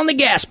down on the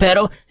gas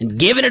pedal and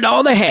giving it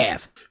all they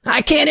have.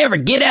 I can't ever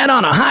get out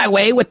on a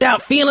highway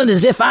without feeling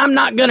as if I'm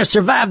not going to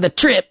survive the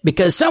trip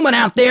because someone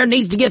out there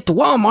needs to get to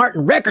Walmart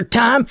in record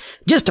time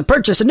just to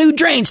purchase a new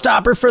drain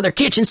stopper for their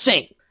kitchen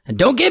sink. And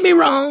don't get me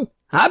wrong,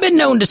 I've been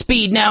known to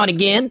speed now and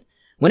again.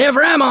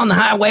 Whenever I'm on the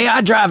highway, I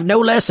drive no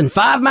less than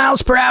 5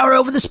 miles per hour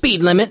over the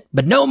speed limit,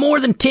 but no more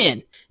than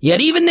 10. Yet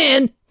even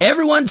then,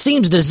 everyone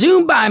seems to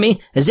zoom by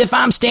me as if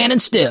I'm standing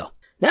still.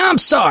 Now I'm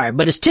sorry,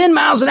 but is 10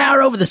 miles an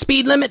hour over the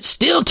speed limit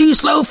still too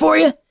slow for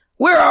you?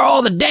 Where are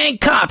all the dang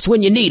cops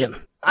when you need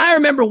them? I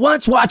remember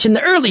once watching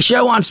the early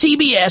show on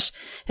CBS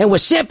and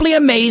was simply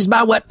amazed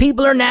by what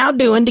people are now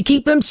doing to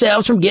keep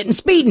themselves from getting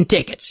speeding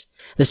tickets.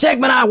 The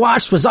segment I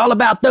watched was all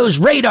about those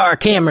radar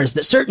cameras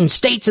that certain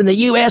states in the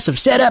U.S. have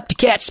set up to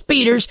catch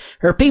speeders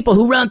or people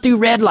who run through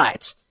red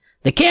lights.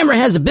 The camera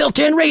has a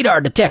built-in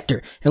radar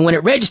detector, and when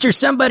it registers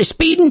somebody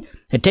speeding,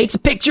 it takes a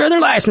picture of their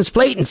license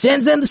plate and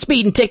sends them the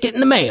speeding ticket in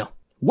the mail.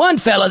 One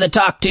fella that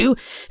talked to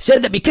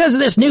said that because of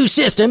this new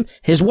system,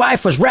 his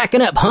wife was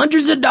racking up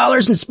hundreds of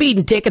dollars in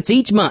speeding tickets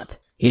each month.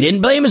 He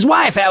didn't blame his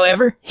wife,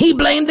 however. He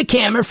blamed the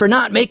camera for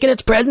not making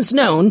its presence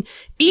known,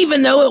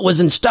 even though it was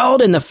installed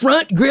in the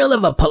front grille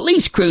of a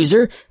police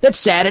cruiser that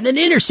sat at an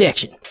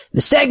intersection.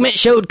 The segment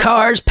showed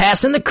cars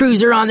passing the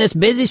cruiser on this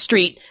busy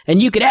street,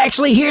 and you could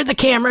actually hear the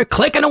camera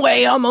clicking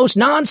away almost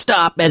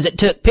non-stop as it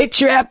took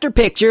picture after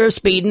picture of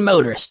speeding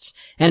motorists.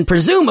 And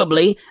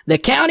presumably, the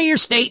county or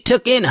state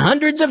took in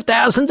hundreds of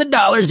thousands of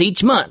dollars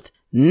each month.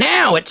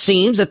 Now it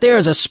seems that there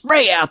is a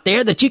spray out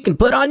there that you can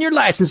put on your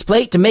license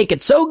plate to make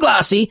it so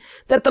glossy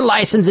that the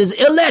license is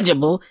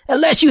illegible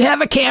unless you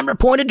have a camera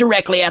pointed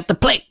directly at the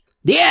plate.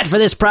 The ad for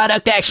this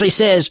product actually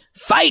says,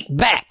 "Fight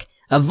back.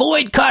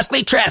 Avoid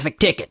costly traffic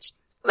tickets."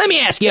 Let me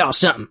ask y'all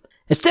something.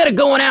 Instead of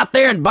going out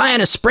there and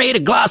buying a spray to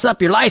gloss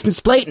up your license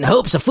plate in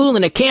hopes of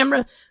fooling a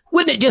camera,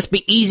 wouldn't it just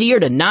be easier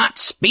to not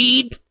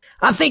speed?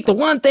 I think the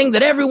one thing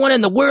that everyone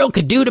in the world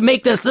could do to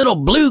make this little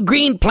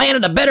blue-green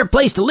planet a better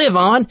place to live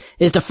on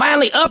is to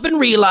finally up and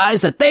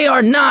realize that they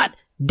are not,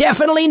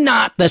 definitely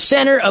not, the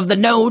center of the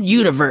known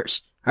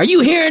universe. Are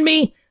you hearing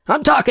me?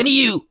 I'm talking to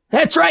you.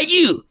 That's right,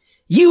 you.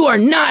 You are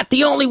not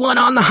the only one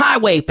on the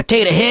highway,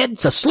 potato head,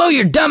 so slow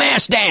your dumb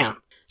ass down.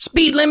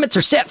 Speed limits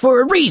are set for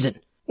a reason.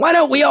 Why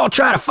don't we all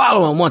try to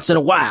follow them once in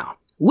a while?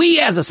 We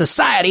as a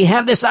society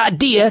have this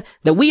idea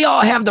that we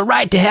all have the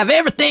right to have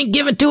everything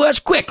given to us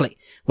quickly,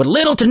 with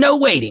little to no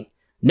waiting.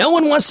 No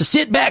one wants to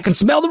sit back and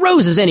smell the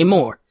roses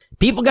anymore.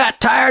 People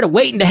got tired of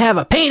waiting to have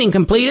a painting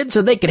completed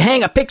so they could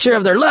hang a picture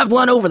of their loved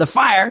one over the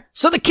fire,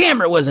 so the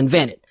camera was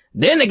invented.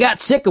 Then they got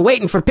sick of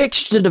waiting for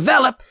pictures to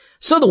develop,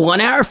 so the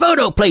 1-hour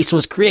photo place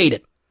was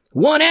created.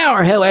 1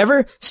 hour,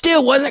 however,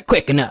 still wasn't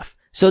quick enough,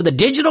 so the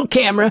digital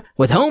camera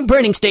with home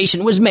printing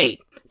station was made.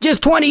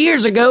 Just 20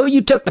 years ago,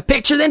 you took the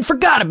picture, then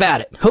forgot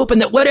about it, hoping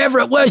that whatever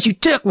it was you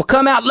took will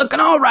come out looking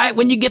all right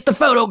when you get the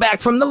photo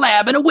back from the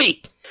lab in a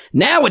week.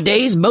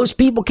 Nowadays, most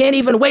people can't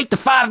even wait the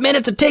 5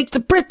 minutes it takes to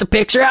print the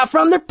picture out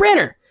from their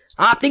printer,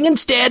 opting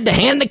instead to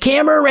hand the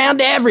camera around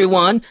to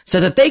everyone so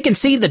that they can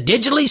see the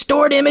digitally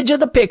stored image of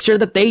the picture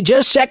that they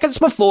just seconds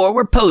before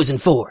were posing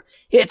for.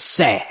 It's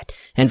sad.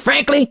 And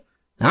frankly,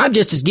 I'm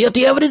just as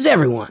guilty of it as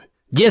everyone.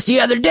 Just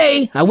the other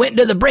day, I went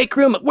into the break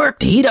room at work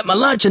to heat up my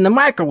lunch in the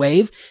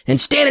microwave, and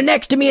standing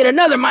next to me in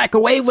another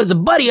microwave was a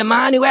buddy of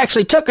mine who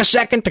actually took a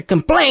second to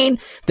complain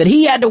that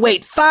he had to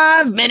wait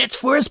 5 minutes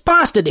for his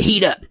pasta to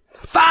heat up.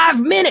 5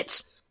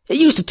 minutes! It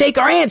used to take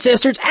our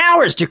ancestors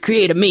hours to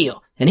create a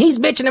meal, and he's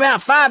bitching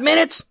about 5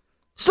 minutes?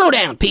 Slow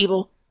down,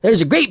 people.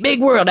 There's a great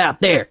big world out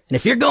there, and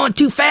if you're going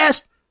too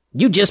fast,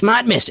 you just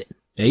might miss it.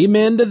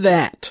 Amen to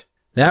that.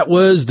 That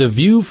was The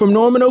View from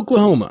Norman,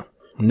 Oklahoma.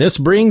 And this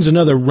brings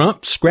another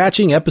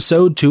rump-scratching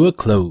episode to a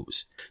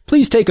close.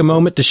 Please take a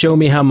moment to show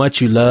me how much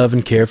you love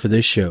and care for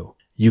this show.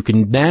 You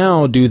can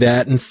now do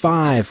that in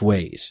 5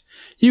 ways.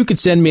 You could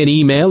send me an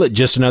email at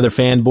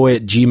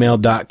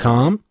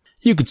justanotherfanboy@gmail.com.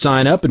 You could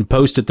sign up and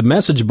post at the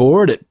message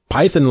board at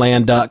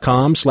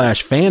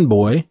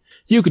pythonland.com/fanboy.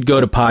 You could go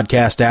to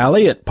Podcast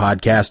Alley at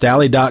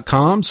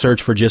podcastalley.com,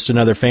 search for Just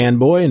Another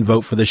Fanboy, and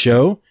vote for the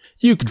show.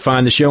 You can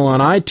find the show on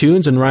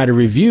iTunes and write a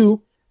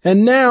review.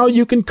 And now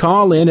you can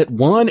call in at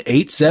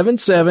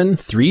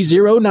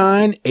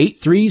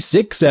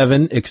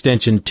 1-877-309-8367,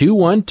 extension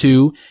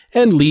 212,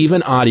 and leave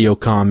an audio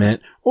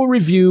comment or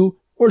review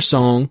or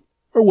song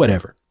or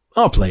whatever.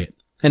 I'll play it.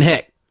 And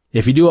heck,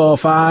 if you do all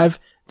 5,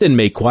 then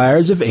may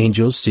choirs of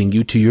angels sing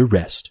you to your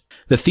rest.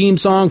 The theme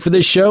song for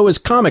this show is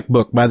Comic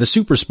Book by the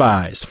Super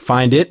Spies.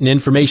 Find it and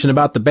information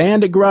about the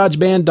band at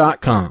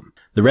GarageBand.com.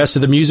 The rest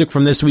of the music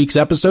from this week's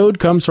episode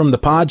comes from the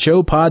Pod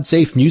Show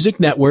Podsafe Music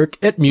Network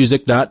at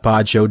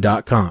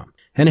music.podshow.com.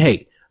 And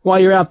hey, while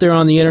you're out there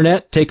on the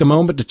internet, take a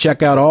moment to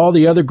check out all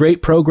the other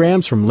great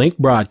programs from Link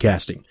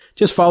Broadcasting.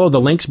 Just follow the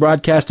Links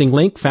Broadcasting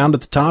link found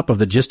at the top of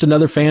the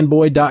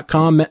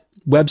justanotherfanboy.com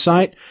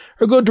website,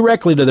 or go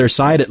directly to their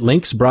site at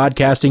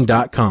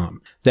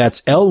linksbroadcasting.com.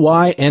 That's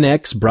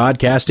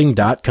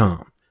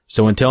LYNXbroadcasting.com.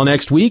 So until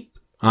next week,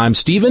 I'm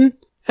Steven,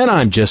 and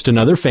I'm just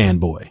another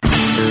fanboy.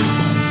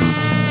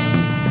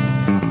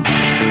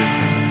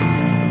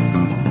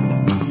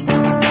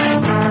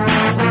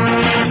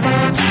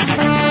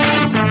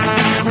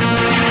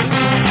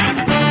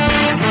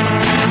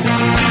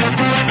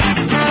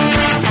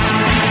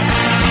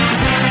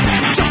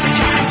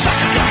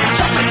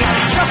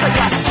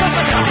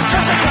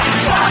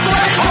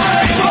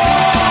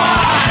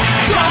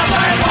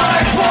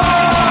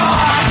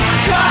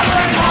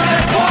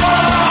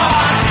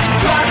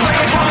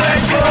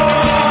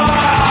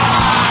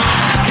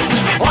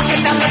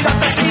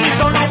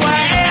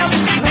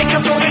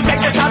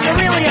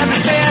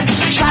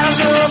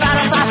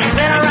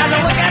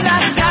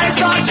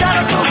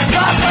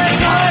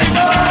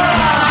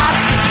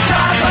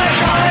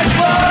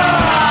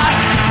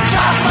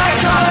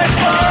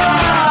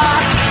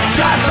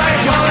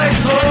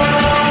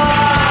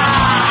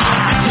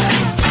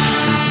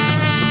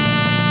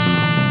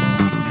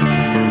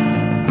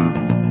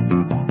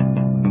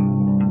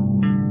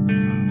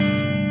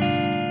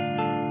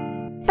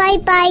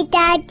 Bye-bye,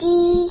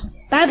 Daddy.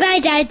 Bye-bye,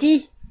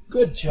 Daddy.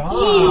 Good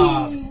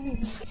job.